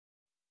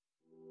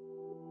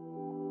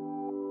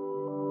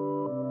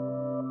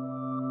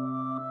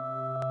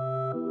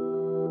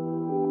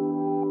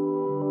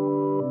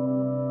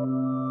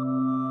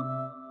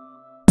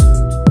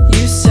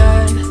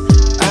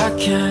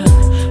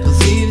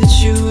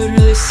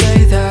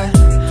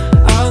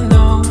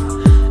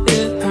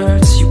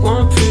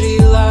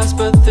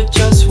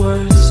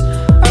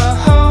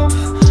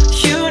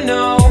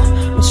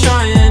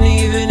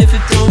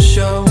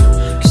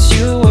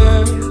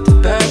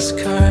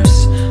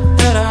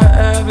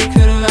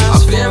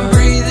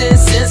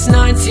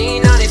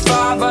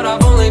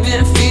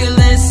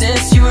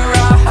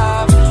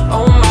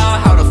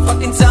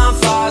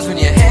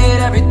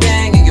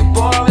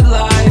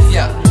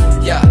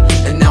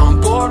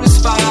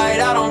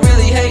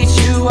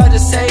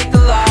take the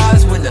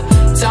lies. When the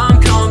time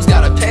comes,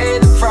 gotta pay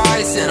the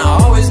price. And I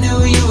always knew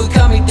you would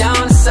cut me down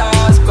to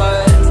size,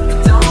 but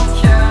I don't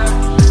care,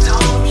 I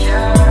don't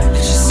care.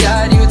 It's just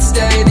sad you would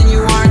stay, then you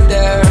weren't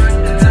there.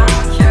 I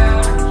don't care,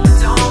 I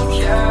don't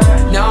care.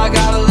 Now I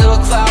got a little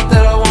clout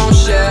that I won't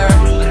share.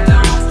 I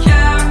don't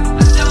care,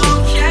 I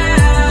don't care.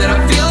 That I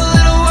feel a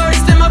little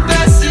worse than my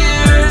best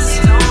years.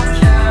 I don't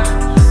care,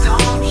 I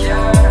don't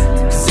care.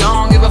 'Cause I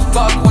don't give a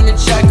fuck when the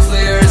check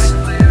clears.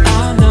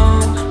 I know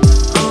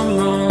I'm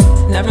wrong,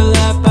 never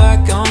let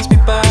bygones be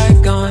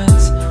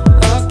bygones.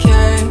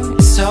 Okay,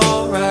 it's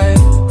alright,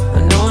 I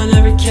know I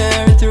never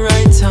cared at the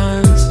right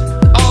times.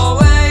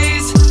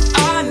 Always,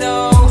 I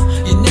know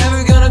you're never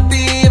gonna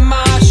be in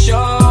my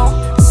show.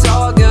 It's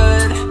all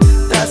good,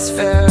 that's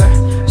fair.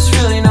 There's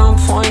really no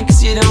point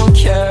 'cause you don't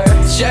care.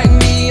 Check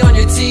me on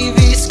your TV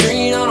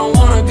screen, I don't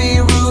wanna be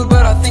rude,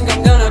 but I think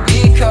I'm gonna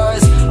be.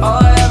 'Cause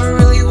all I ever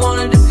really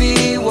wanted to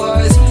be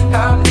was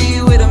happy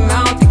with a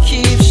mouth that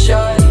keeps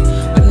shut.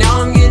 But now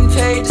I'm getting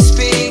paid to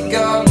speak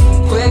up,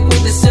 quick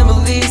with the similes,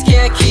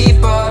 can't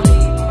keep up.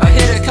 I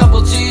hit a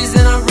couple G's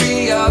then I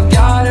re-up,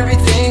 got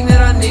everything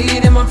that I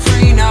need in my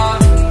prenup.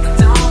 I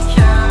don't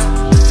care,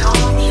 I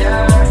don't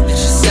care.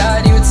 It's just sad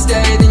you would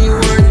stay, then you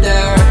weren't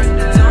there.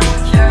 I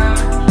don't care,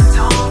 I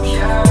don't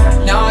care.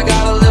 Now I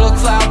got a little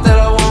clout that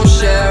I won't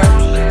share.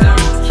 I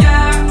don't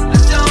care, I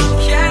don't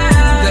care.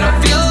 That I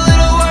feel a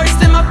little worse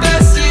than my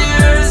best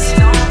years. I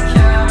don't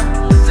care,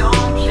 I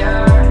don't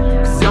care.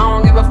 'Cause I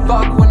don't give a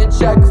fuck when the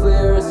check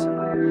clears.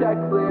 Check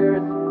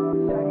clears.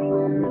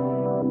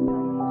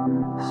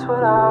 That's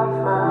what I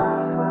found.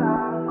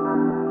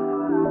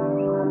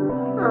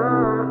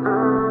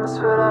 That's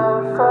what I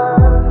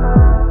found.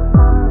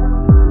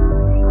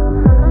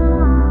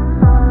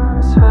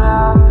 That's what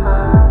I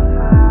found.